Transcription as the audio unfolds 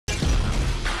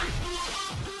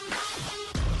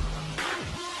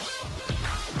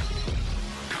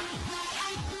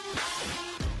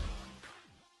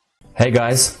Hey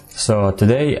guys, so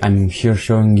today I'm here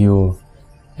showing you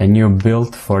a new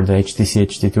build for the HTC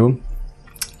HD2,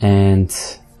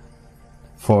 and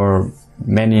for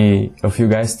many of you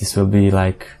guys this will be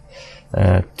like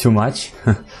too much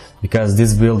because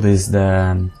this build is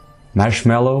the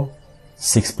Marshmallow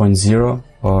 6.0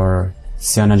 or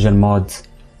CyanogenMod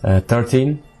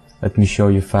 13. Let me show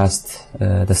you fast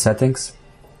the settings.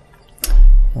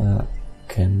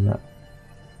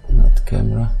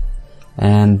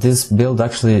 And this build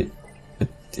actually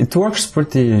it works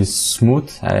pretty smooth.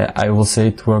 I will say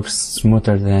it works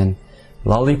smoother than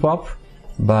Lollipop,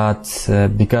 but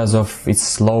because of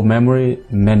its low memory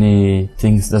many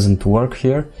things doesn't work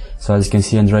here. So as you can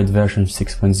see, Android version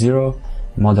 6.0,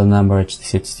 model number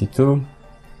HTC HD2,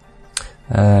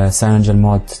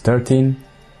 CyanogenMod 13.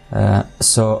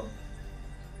 So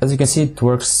as you can see, it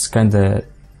works kinda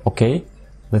okay.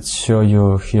 Let's show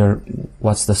you here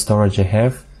what's the storage I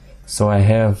have. So I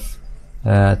have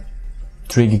 3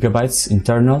 GB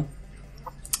internal,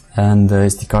 and the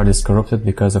SD card is corrupted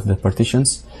because of the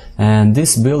partitions. And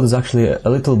this build is actually a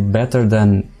little better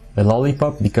than the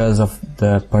Lollipop because of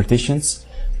the partitions.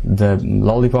 The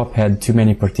Lollipop had too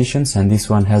many partitions and this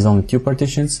one has only 2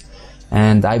 partitions.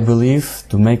 And I believe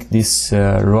to make this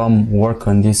ROM work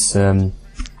on this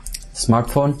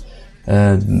smartphone,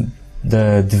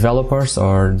 the developers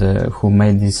or who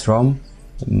made this ROM,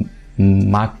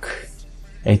 Max,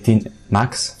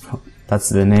 that's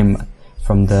the name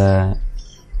from the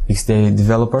XD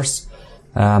developers,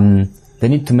 they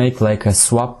need to make like a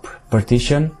swap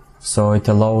partition, so it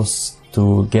allows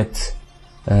to get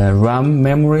RAM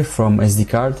memory from SD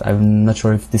card. I'm not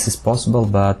sure if this is possible,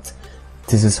 but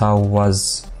this is how it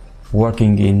was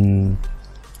working in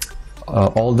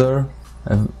older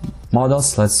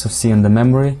models. Let's see in the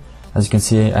memory. As you can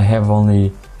see, I have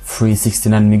only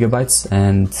 369 megabytes,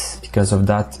 and because of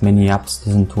that many apps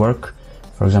doesn't work.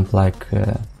 For example, like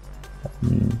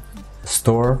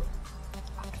Store,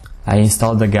 I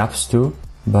installed the gaps too,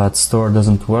 but Store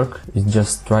doesn't work. It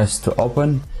just tries to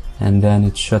open and then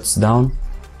it shuts down,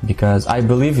 because I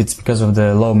believe it's because of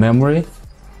the low memory,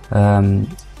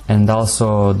 and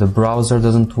also the browser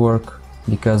doesn't work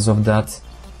because of that.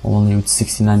 Only with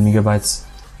 69 megabytes,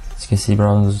 as you can see,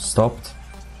 browser stopped.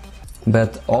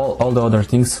 But all the other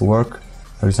things work.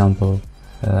 For example,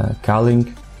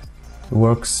 calling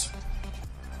works,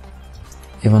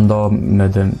 even though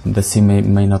the SIM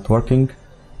may not working.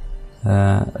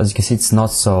 As you can see, it's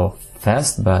not so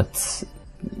fast, but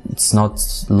it's not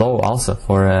low also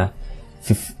for a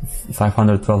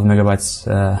 512 megabytes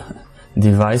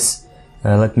device.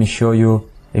 Let me show you.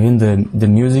 Even the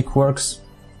music works.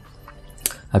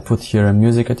 I put here a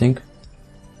music, I think.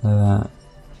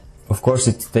 Of course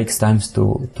it takes time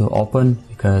to open,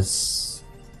 because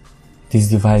this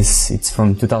device, it's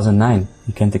from 2009.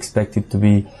 You can't expect it to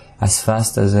be as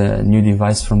fast as a new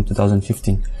device from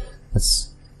 2015.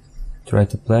 Let's try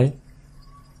to play.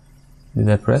 Did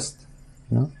I press?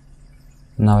 No?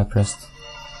 Now I pressed.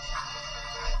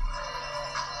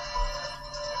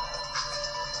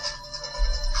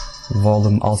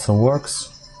 Volume also works.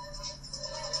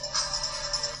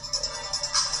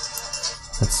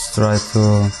 Let's try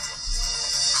to...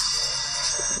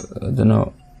 I don't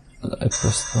know, I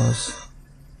pressed pause.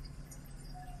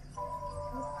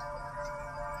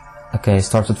 Okay, I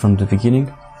started from the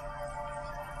beginning,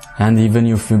 and even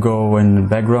if you go in the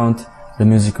background, the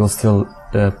music will still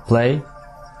play,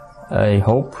 I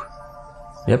hope.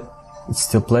 Yep, it's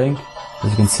still playing.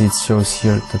 As you can see, it shows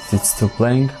here that it's still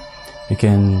playing. You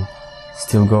can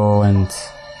still go and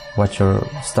watch your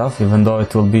stuff, even though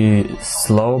it will be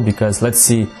slow, because let's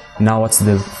see now what's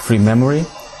the free memory.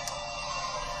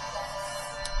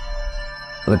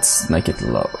 Let's make it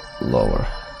lower.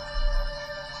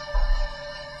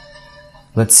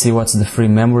 Let's see what's the free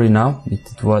memory now.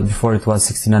 It was before, it was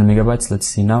 69 megabytes. Let's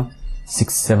see now,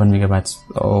 67 megabytes.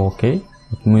 Okay,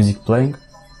 with music playing.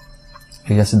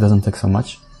 I guess it doesn't take so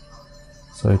much,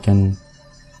 so you can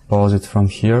pause it from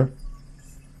here.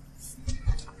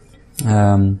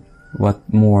 What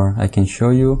more I can show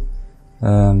you?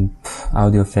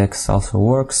 Audio effects also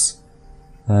works.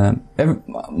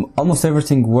 Almost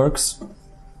everything works.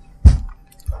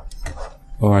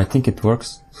 Or I think it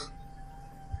works.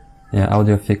 Yeah,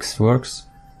 audio effects works.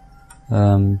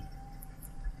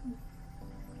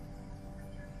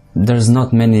 There's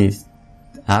not many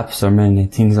apps or many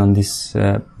things on this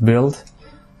build,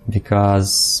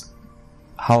 because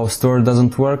how Store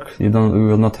doesn't work, you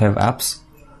will not have apps.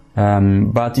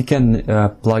 But you can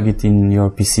plug it in your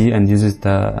PC and use it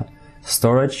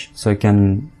storage, so you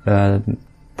can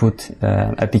put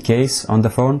APKs on the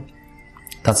phone.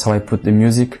 That's how I put the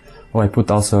music. Oh, I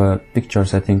put also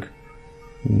pictures, I think.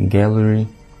 gallery.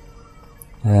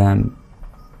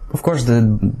 Of course,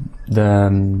 the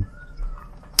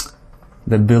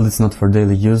build is not for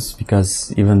daily use,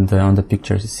 because even on the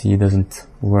pictures you see it doesn't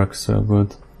work so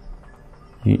good.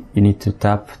 You need to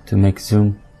tap to make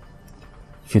zoom.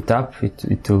 If you tap,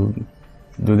 it will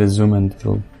do the zoom, and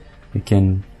you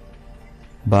can.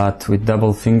 But with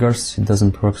double fingers, it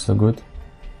doesn't work so good.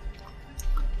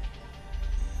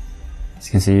 As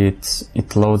you can see,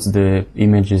 it loads the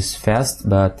images fast,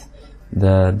 but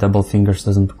the double fingers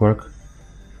doesn't work.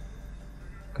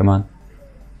 Come on.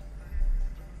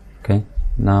 Okay,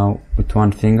 now with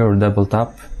one finger or double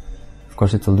tap, of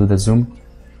course it will do the zoom.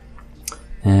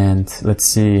 And let's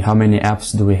see how many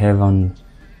apps do we have on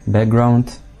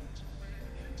background.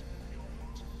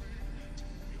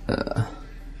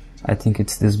 I think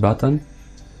it's this button.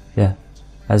 Yeah,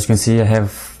 as you can see, I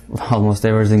have almost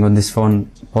everything on this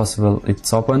phone possible.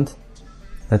 It's opened.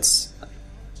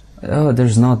 Oh,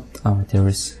 there's not. Oh, there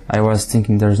is. I was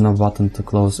thinking there's no button to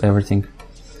close everything.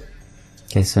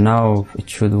 Okay, so now it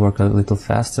should work a little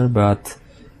faster, but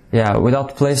yeah,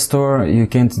 without Play Store you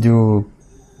can't do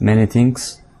many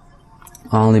things,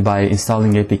 only by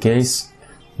installing APKs.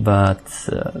 But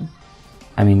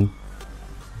I mean,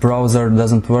 browser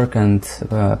doesn't work and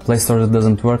Play Store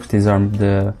doesn't work. These are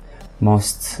the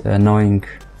most annoying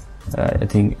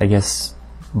I guess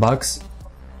bugs.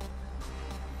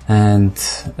 And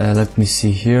let me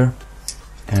see here.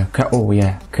 Oh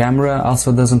yeah, camera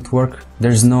also doesn't work.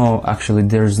 There's no, as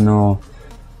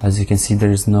you can see,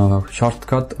 there is no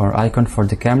shortcut or icon for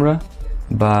the camera.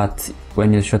 But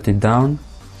when you shut it down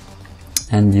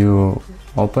and you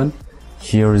open,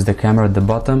 here is the camera at the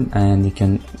bottom, and you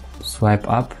can swipe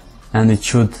up and it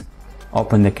should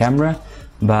open the camera,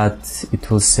 but it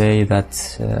will say that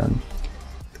the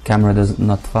camera does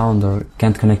not found or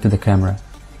can't connect to the camera.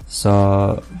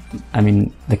 So I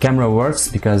mean, the camera works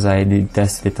because I did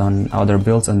test it on other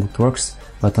builds and it works,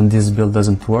 but on this build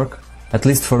doesn't work. At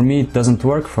least for me it doesn't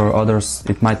work. For others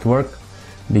it might work,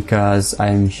 because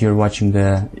I'm here watching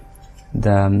the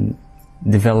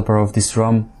developer of this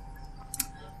ROM,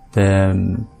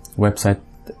 the website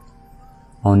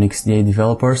on XDA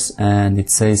developers, and it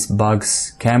says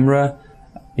bugs camera.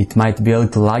 It might be a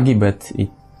little laggy, but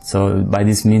so by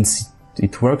this means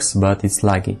it works, but it's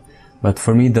laggy. But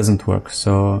for me it doesn't work,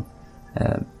 so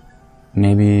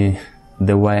maybe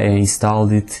the way I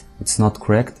installed it's not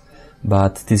correct,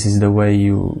 but this is the way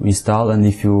you install. And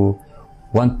if you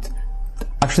want,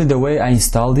 actually the way I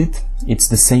installed it's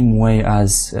the same way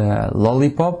as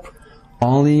Lollipop,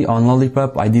 only on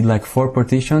Lollipop I did like 4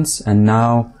 partitions, and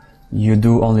now you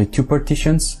do only 2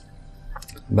 partitions.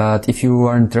 But if you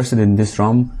are interested in this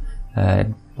ROM,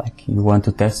 like you want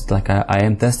to test it like I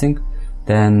am testing,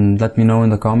 then let me know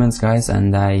in the comments, guys,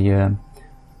 and I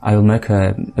will make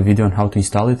a video on how to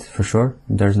install it for sure.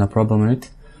 There's no problem with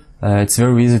it. It's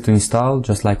very easy to install,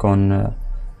 just like on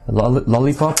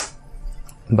Lollipop,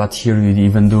 but here you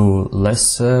even do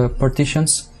less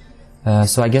partitions.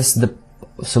 So I guess the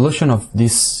solution of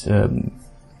this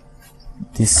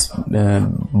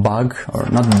bug, or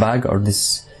not bug, or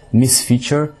this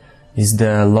misfeature is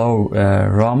the low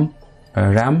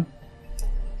RAM,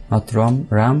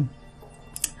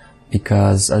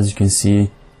 because as you can see,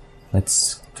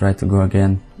 let's try to go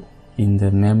again in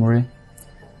the memory.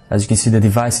 As you can see, the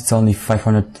device, it's only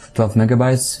 512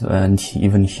 megabytes, and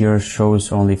even here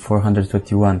shows only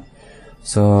 421.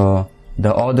 So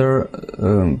the other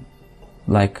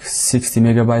like 60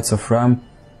 megabytes of RAM,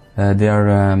 they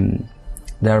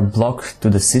are blocked to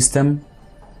the system.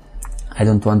 I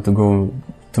don't want to go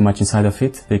too much inside of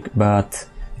it, but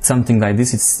it's something like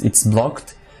this. It's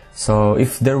blocked. So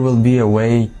if there will be a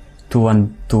way to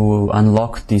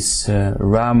unlock this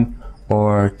RAM,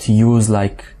 or to use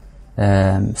like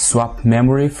swap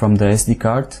memory from the SD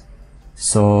card,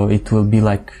 so it will be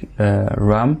like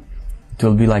RAM, it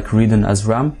will be like written as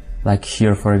RAM, like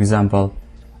here for example,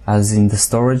 as in the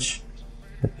storage.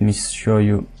 Let me show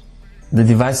you. The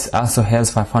device also has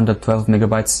 512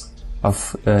 megabytes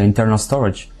of internal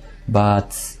storage,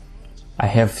 but I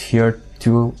have here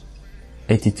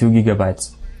 282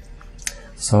 gigabytes.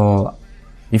 So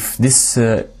if this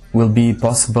will be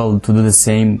possible to do the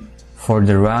same for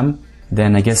the RAM,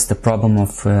 then I guess the problem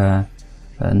of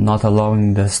not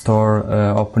allowing the store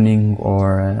opening,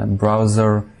 or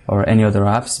browser, or any other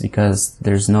apps, because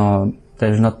there's not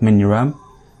many RAM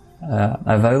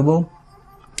available,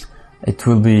 it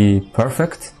will be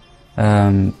perfect.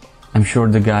 I'm sure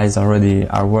the guys already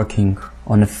are working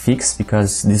on a fix,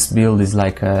 because this build is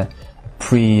like a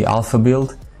pre-alpha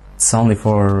build. It's only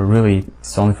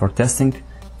for testing,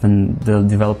 and the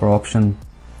developer option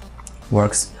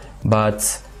works.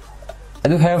 But I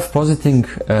do have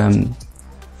positive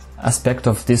aspect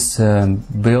of this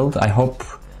build. I hope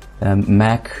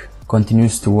Mac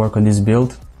continues to work on this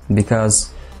build,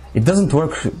 because it doesn't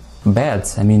work bad.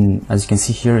 I mean, as you can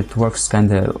see here, it works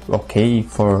kinda okay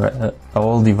for an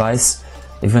old device.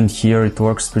 Even here it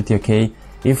works pretty okay.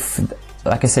 If,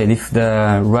 like I said, if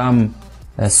the RAM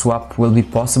swap will be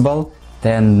possible,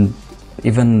 then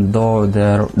even though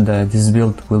this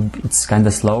build it's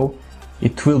kinda slow,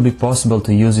 it will be possible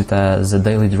to use it as a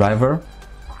daily driver,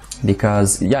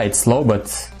 because yeah, it's slow,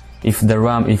 but if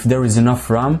there is enough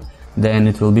RAM, then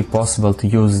it will be possible to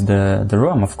use the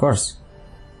ROM, of course.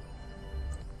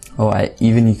 Oh,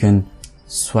 even you can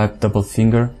swipe double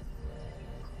finger,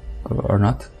 or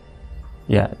not?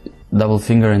 Yeah, double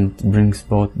finger and it brings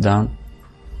both down.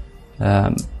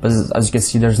 But as you can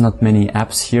see, there's not many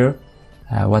apps here.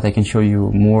 What I can show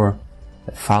you more,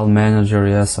 file manager,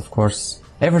 yes, of course.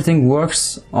 Everything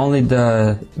works, only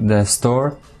the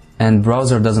store and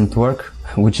browser doesn't work,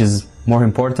 which is more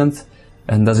important,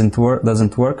 and doesn't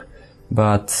work.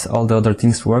 But all the other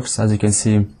things works. As you can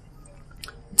see,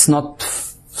 it's not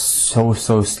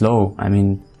so slow. I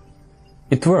mean,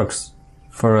 it works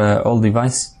for an old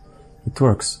device. It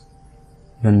works.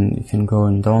 Even if you go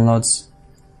in downloads,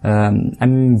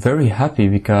 I'm very happy,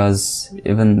 because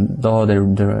even though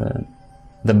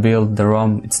the build, the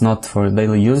ROM, it's not for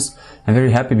daily use, I'm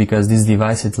very happy because this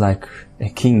device is like a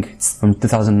king. It's from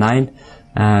 2009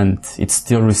 and it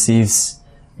still receives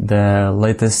the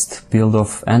latest build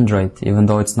of Android, even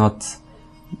though it's not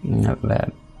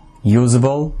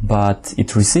usable, but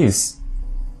it receives.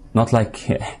 Not like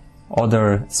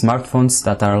other smartphones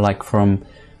that are like from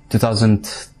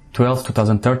 2012,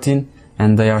 2013,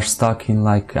 and they are stuck in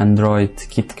like Android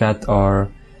KitKat or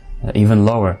even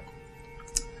lower.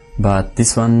 But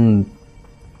this one,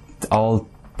 all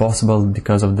possible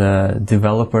because of the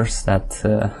developers that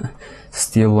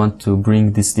still want to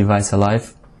bring this device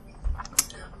alive.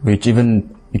 Which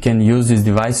even you can use this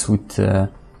device with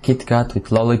KitKat,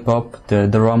 with Lollipop. The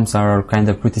ROMs are kind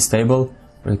of pretty stable,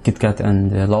 KitKat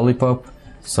and Lollipop,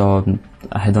 so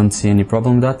I don't see any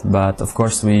problem with that. But of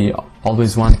course we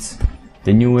always want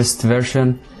the newest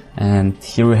version, and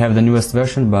here we have the newest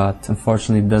version, but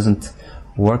unfortunately it doesn't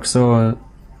work so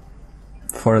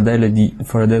for a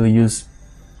daily use.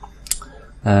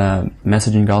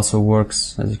 Messaging also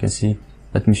works, as you can see.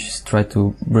 Let me try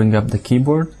to bring up the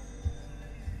keyboard.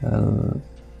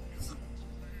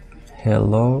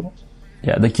 Hello.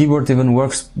 Yeah, the keyboard even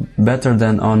works better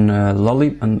than on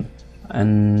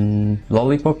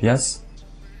Lollipop, yes.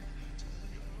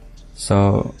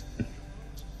 So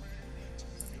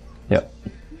yeah,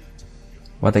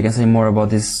 what I can say more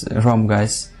about this ROM,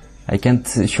 guys, I can't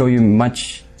show you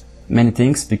many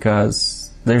things because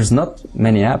there's not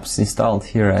many apps installed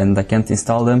here, and I can't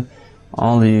install them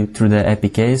only through the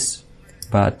APKs,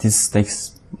 but this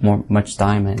takes much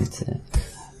time, and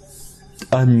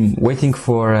I'm waiting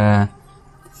for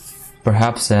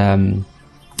perhaps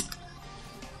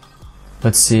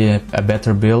let's see, a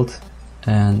better build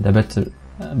and a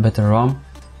better ROM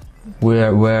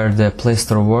where the Play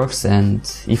Store works, and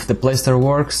if the Play Store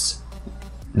works,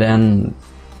 then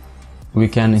we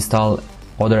can install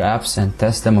other apps and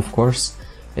test them, of course,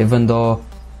 even though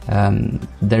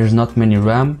there's not many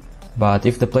RAM. But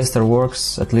if the Play Store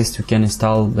works, at least you can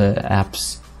install the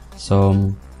apps.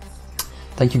 So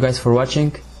thank you guys for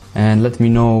watching, and let me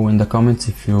know in the comments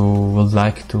if you would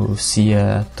like to see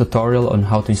a tutorial on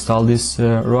how to install this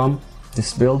ROM,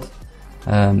 this build.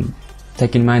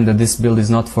 Take in mind that this build is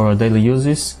not for daily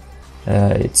uses,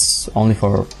 it's only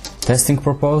for testing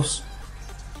purpose.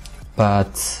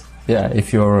 But yeah,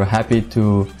 if you're happy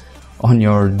to on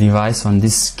your device, on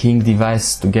this King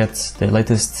device, to get the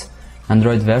latest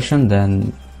Android version,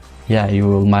 then yeah,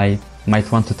 you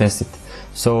might want to test it.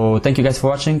 So thank you guys for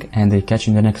watching, and catch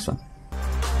you in the next one.